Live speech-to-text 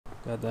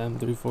Got the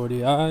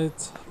M340i.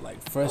 It's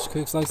like Fresh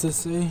Cooks likes to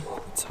say.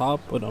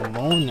 Top of the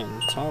morning.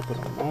 Top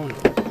of the morning.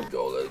 Let's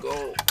go, let's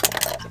go.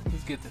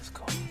 Let's get this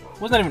cold.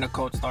 Wasn't even a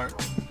cold start.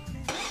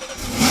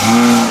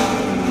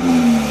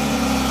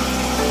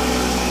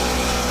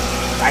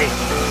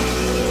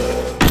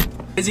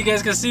 As you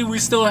guys can see, we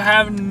still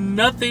have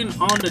nothing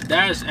on the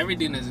dash.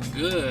 Everything is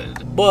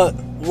good. But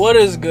what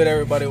is good,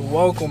 everybody?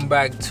 Welcome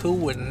back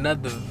to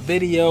another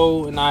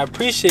video, and I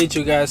appreciate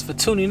you guys for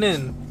tuning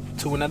in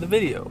to another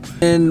video.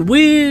 And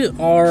we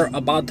are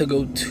about to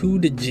go to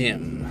the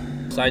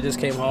gym. So I just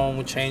came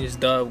home,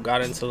 changed up,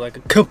 got into like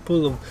a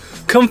couple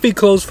of comfy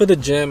clothes for the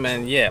gym,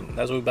 and yeah,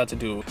 that's what we're about to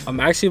do. I'm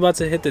actually about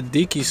to hit the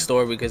Diki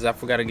store because I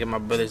forgot to get my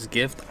brother's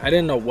gift. I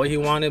didn't know what he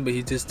wanted, but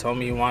he just told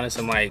me he wanted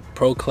some like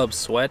Pro Club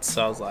sweats.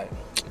 So I was like,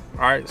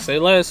 all right, say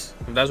less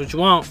if that's what you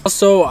want.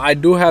 Also, I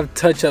do have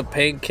touch-up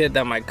paint kit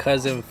that my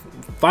cousin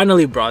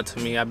finally brought to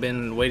me. I've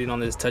been waiting on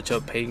this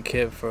touch-up paint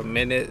kit for a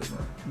minute,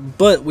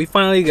 but we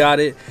finally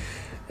got it.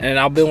 And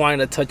I've been wanting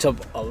to touch up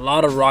a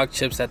lot of rock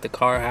chips that the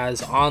car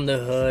has on the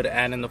hood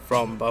and in the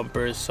front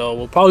bumpers. So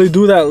we'll probably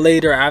do that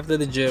later after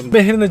the gym.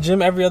 Been hitting the gym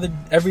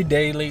every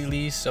day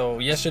lately. So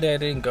yesterday I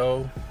didn't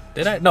go.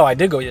 Did I? No, I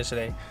did go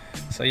yesterday.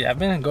 So yeah, I've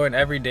been going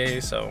every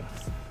day. So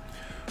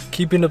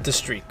keeping up the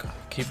streak.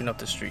 Keeping up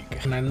the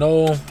streak. And I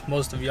know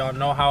most of y'all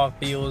know how it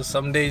feels.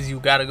 Some days you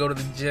gotta go to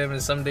the gym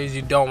and some days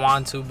you don't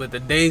want to. But the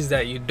days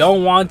that you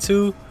don't want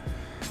to,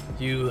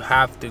 you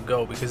have to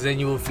go, because then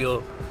you will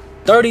feel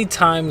 30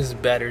 times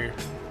better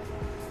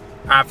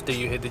after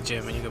you hit the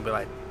gym, and you can be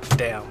like,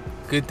 damn,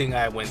 good thing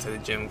I went to the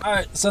gym. All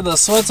right, so the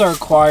sweats are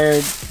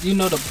required. You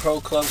know, the Pro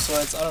Club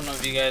sweats. I don't know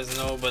if you guys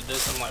know, but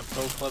there's some like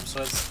Pro Club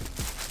sweats,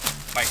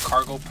 like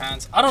cargo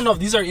pants. I don't know if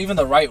these are even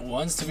the right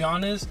ones, to be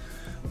honest,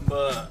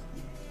 but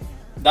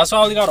that's why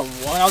I only got them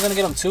one. I was gonna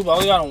get them two, but I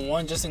only got them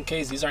one just in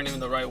case these aren't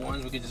even the right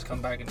ones. We could just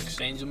come back and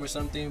exchange them or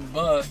something.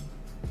 But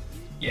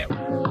yeah.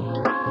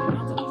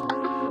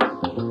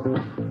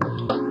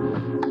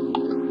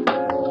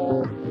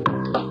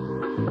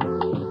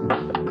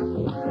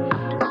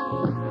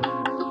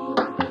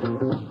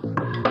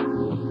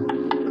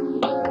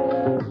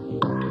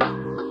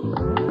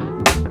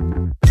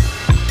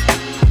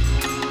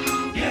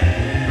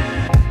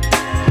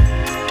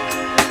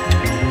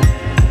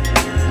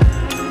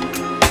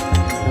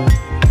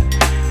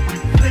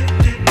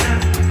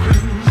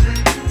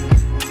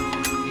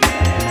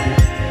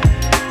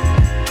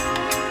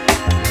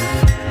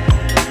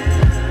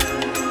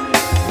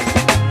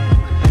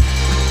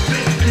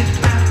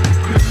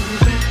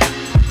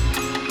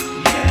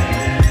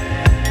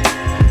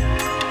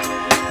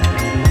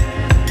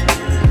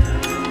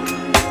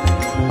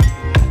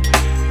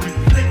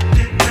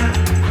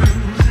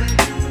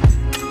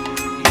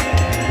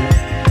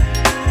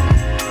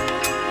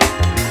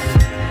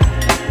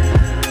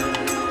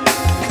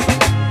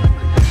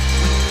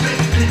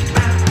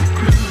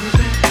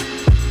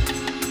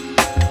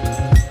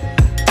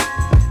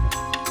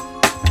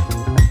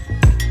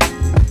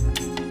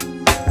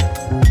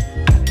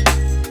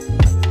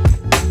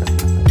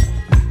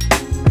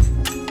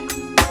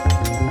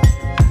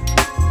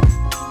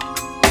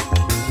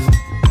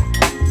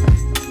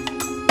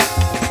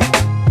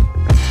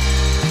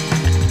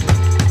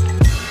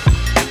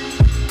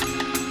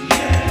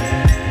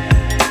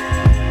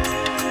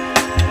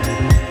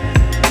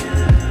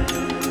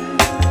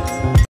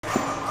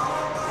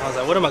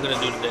 What am I gonna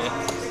do today?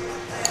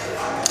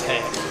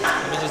 Hey,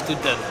 let me just do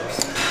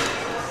deadlifts,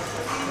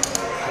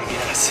 I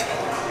guess.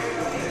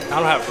 I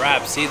don't have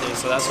wraps either,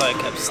 so that's why I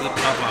kept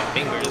slipping off my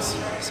fingers,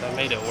 so it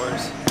made it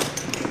worse.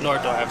 Nor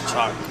do I have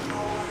chalk,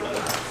 but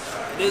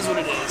it is what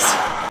it is.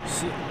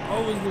 She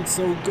always looks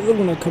so good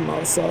when I come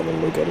outside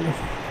and look at her.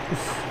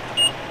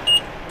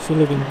 She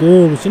looking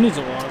good, but she needs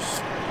a wash.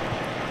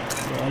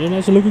 I didn't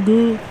know she looking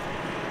good.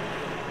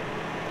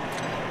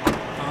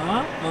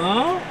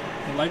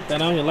 You like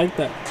that, huh? You like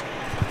that?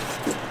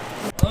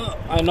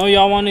 I know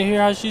y'all want to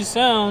hear how she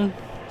sounds.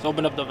 Let's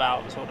open up the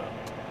valves. Hold up.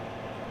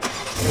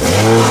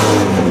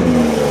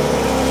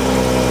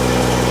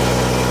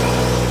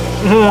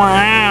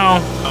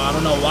 Wow. I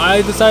don't know why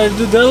I decided to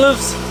do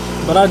deadlifts,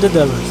 but I did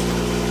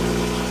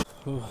deadlifts.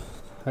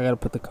 I gotta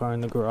put the car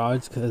in the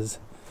garage because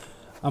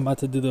I'm about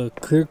to do the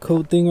clear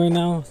coat thing right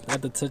now. I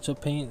got the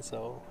touch-up paint.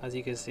 So as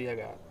you can see, I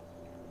got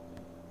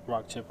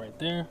rock chip right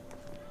there.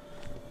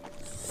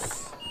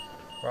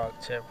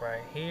 Rock chip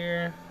right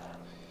here.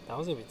 That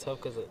was gonna be tough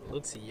because it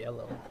looks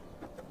yellow.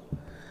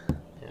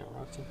 Yeah,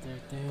 rock chip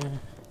right there.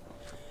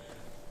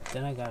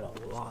 Then I got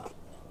a lot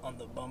on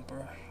the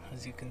bumper,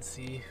 as you can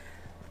see.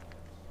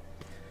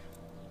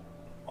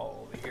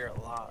 Oh, over here a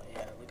lot.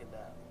 Yeah, look at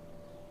that.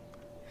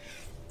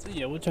 So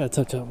yeah, we'll try to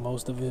touch up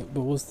most of it,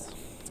 but we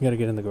gotta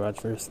get in the garage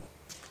first.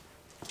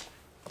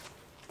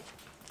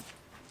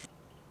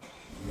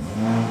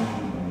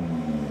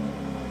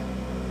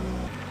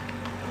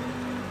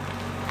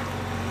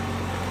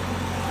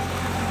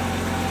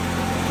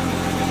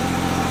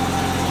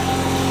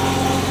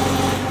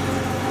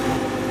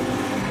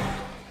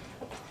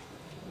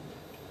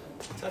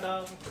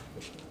 Ta-da!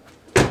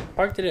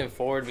 Parked it in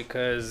forward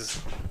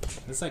because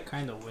It's like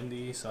kind of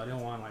windy, so I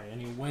didn't want like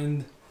any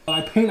wind.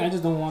 I paint, I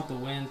just don't want the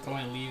wind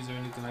throwing leaves or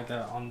anything like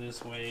that on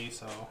this way,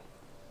 so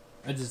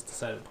I just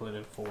decided to put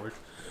it forward.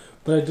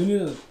 But I do need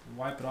to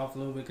wipe it off a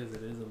little bit because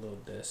it is a little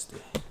dusty.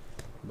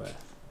 But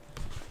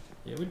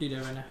yeah, we do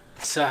that right now.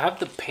 So I have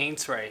the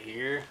paints right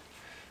here.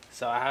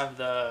 So I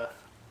have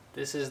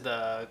this is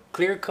the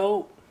clear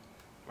coat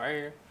right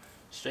here,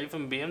 straight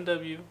from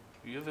BMW.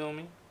 You feel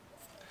me?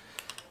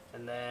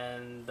 And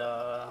then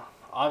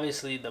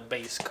obviously the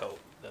base coat,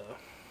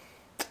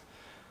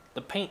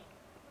 the paint,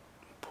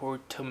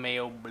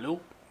 Portimao blue.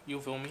 You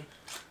feel me?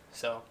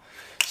 So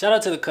shout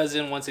out to the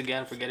cousin once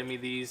again for getting me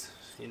these.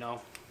 You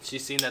know, she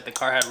seen that the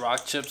car had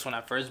rock chips when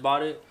I first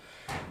bought it,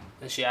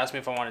 and she asked me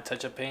if I wanted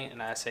touch-up paint,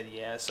 and I said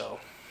yeah. So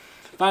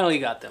finally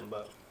got them,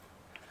 but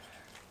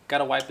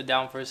gotta wipe it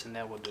down first, and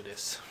then we'll do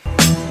this.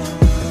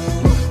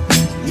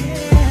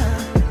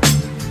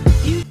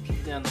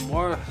 Yeah,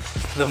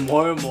 the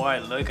more and more I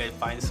look, I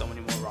find so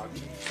many more rock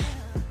chips.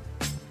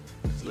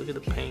 Just look at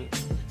the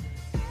paint.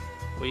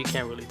 Well, you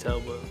can't really tell,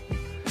 but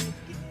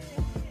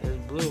it's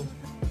blue.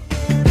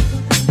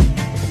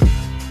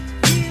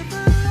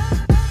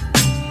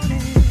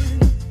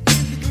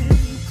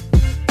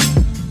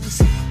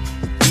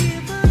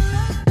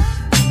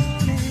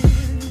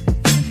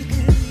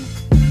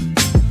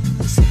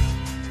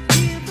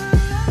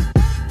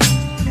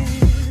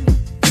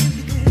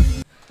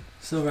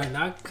 So right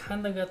now I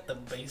kind of got the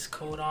base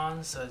coat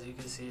on, so as you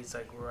can see it's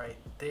like right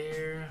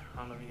there. I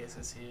don't know if you guys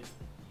can see it.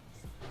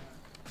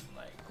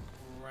 Like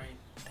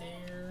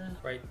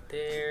right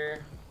there.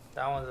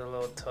 That one's a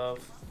little tough,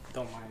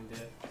 don't mind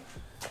it.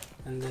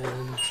 And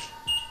then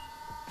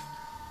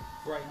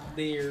right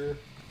there.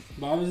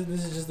 But obviously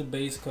this is just the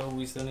base coat,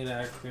 we still need to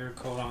add clear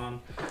coat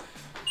on.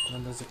 And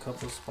then there's a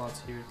couple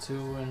spots here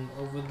too and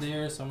over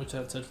there, so I'm gonna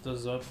try to touch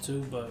those up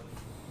too, but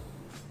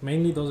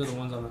mainly those are the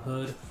ones on the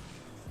hood.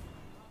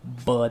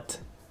 But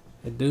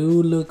it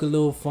do look a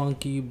little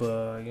funky,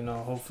 but you know,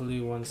 hopefully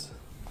once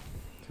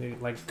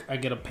like I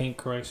get a paint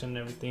correction and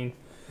everything,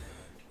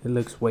 it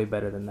looks way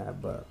better than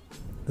that. But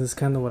this is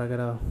kind of what I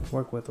gotta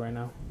work with right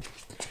now.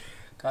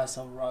 Got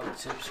some rock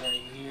chips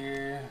right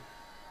here.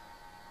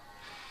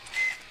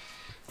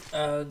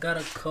 Got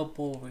a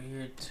couple over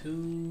here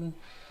too,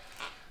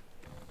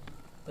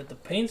 but the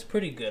paint's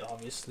pretty good.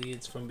 Obviously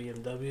it's from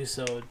BMW,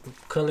 so the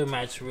color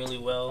matched really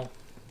well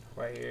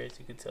right here, as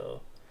you can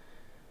tell.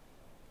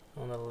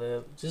 On the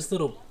lip, just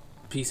little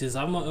pieces.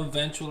 I'm gonna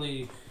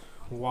eventually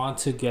want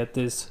to get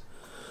this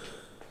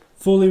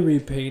fully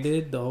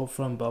repainted, the whole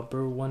front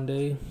bumper one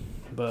day,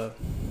 but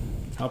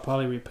I'll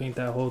probably repaint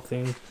that whole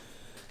thing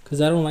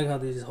because I don't like how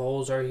these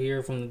holes are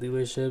here from the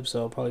dealership,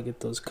 so I'll probably get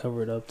those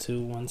covered up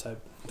too once I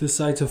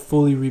decide to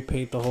fully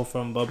repaint the whole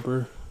front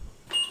bumper.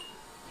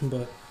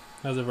 But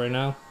as of right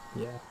now,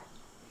 yeah,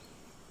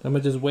 I'm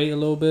gonna just wait a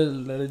little bit,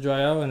 let it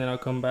dry out, and then I'll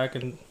come back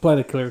and apply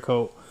the clear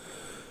coat.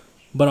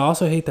 But I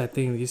also hate that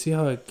thing. You see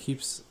how it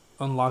keeps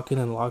unlocking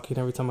and locking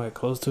every time I get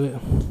close to it?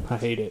 I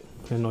hate it.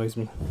 It annoys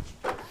me.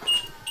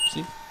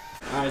 See?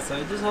 Alright, so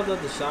I just hopped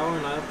out the shower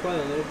and I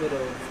applied a little bit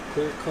of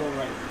clear coat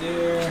right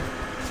there.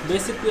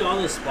 Basically all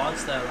the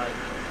spots that like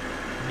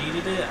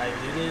needed it, I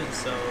did it.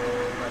 So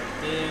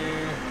right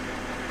there.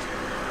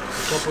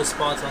 A couple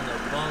spots on the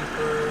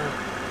bumper.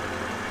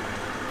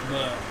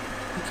 But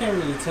you can't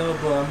really tell,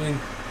 but I mean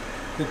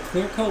the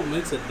clear coat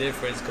makes a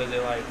difference because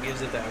it like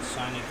gives it that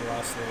shiny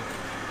gloss look.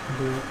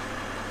 But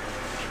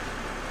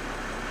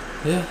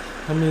yeah,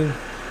 I mean,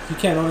 you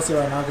can't notice it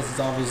right now because it's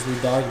obviously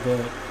dark,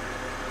 but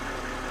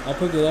I'll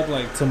pick it up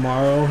like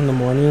tomorrow in the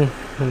morning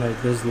when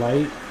like there's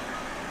light,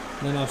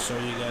 and then I'll show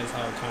you guys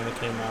how it kind of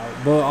came out.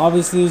 But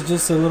obviously it's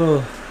just a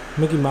little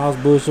Mickey Mouse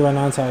bullshit right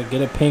now until I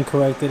get it paint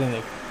corrected and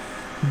like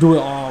do it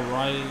all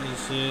right and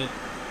shit.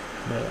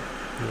 But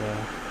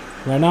yeah,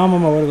 right now I'm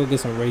on my way to go get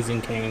some Raisin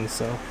Cane's,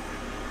 so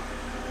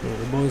yeah,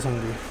 the boy's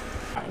hungry.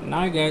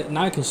 Alright,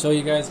 now I can show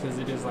you guys because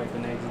it is like the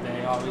next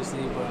day,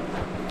 obviously. But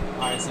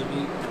alright, so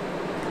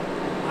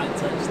I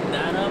touched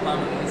that up.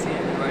 I'm gonna see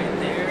it right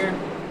there.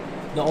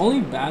 The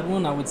only bad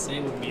one I would say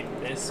would be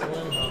this one. I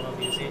don't know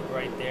if you see it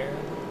right there.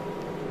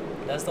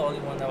 That's the only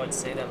one I would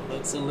say that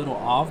looks a little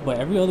off. But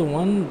every other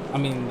one, I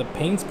mean, the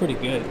paint's pretty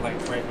good.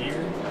 Like right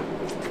here.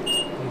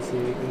 Let me see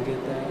if we can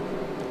get that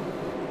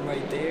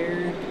right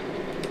there.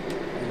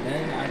 And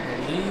then I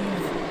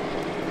believe,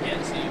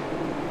 yeah, see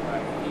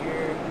right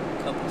here.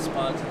 Couple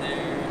spots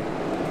there.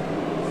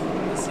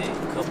 Let's see,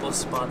 a couple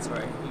spots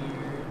right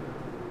here.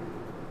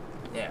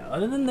 Yeah,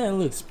 other than that, it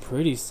looks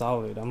pretty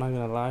solid. I'm not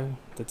gonna lie.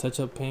 The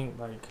touch-up paint,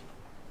 like,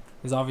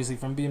 is obviously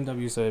from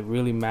BMW, so it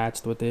really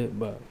matched with it.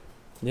 But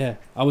yeah,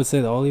 I would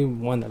say the only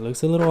one that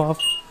looks a little off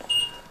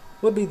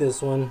would be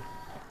this one.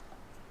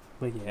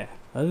 But yeah,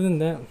 other than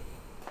that,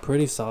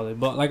 pretty solid.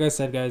 But like I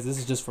said, guys, this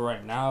is just for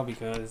right now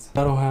because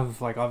I don't have,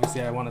 like,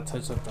 obviously I want to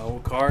touch up the whole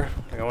car.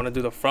 Like, I want to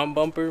do the front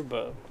bumper,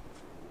 but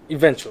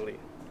eventually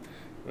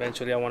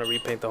I want to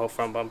repaint the whole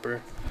front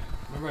bumper.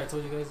 Remember I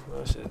told you guys?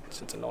 Oh shit,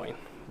 shit's annoying.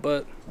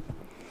 But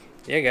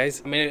yeah,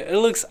 guys, I mean, it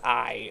looks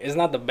it's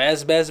not the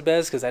best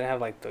because I didn't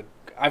have like the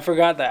I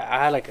forgot that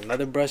I had like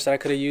another brush that I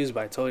could have used,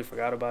 but I totally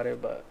forgot about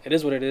it. But it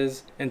is what it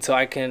is. Until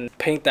I can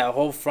paint that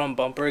whole front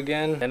bumper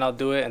again, then I'll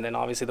do it. And then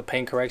obviously the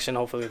paint correction,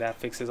 hopefully that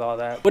fixes all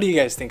that. What do you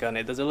guys think on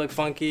it? Does it look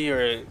funky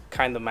or it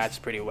kind of matches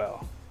pretty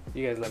well?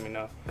 You guys let me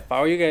know. If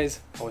I were you guys,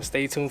 I would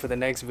stay tuned for the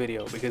next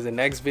video, because the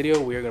next video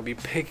we are gonna be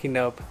picking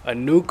up a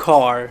new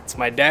car. It's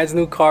my dad's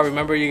new car.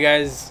 Remember, you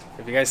guys,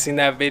 if you guys seen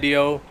that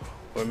video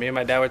where me and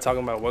my dad were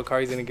talking about what car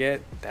he's gonna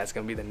get, that's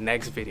gonna be the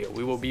next video.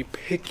 We will be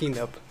picking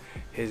up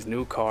his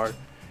new car in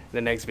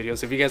the next video.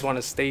 So if you guys want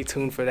to stay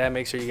tuned for that,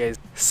 make sure you guys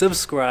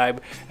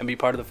subscribe and be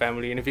part of the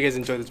family. And if you guys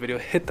enjoyed this video,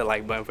 hit the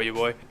like button for your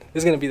boy.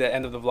 This is gonna be the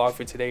end of the vlog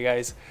for today,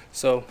 guys.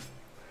 So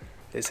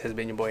this has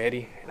been your boy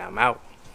Eddie, and I'm out.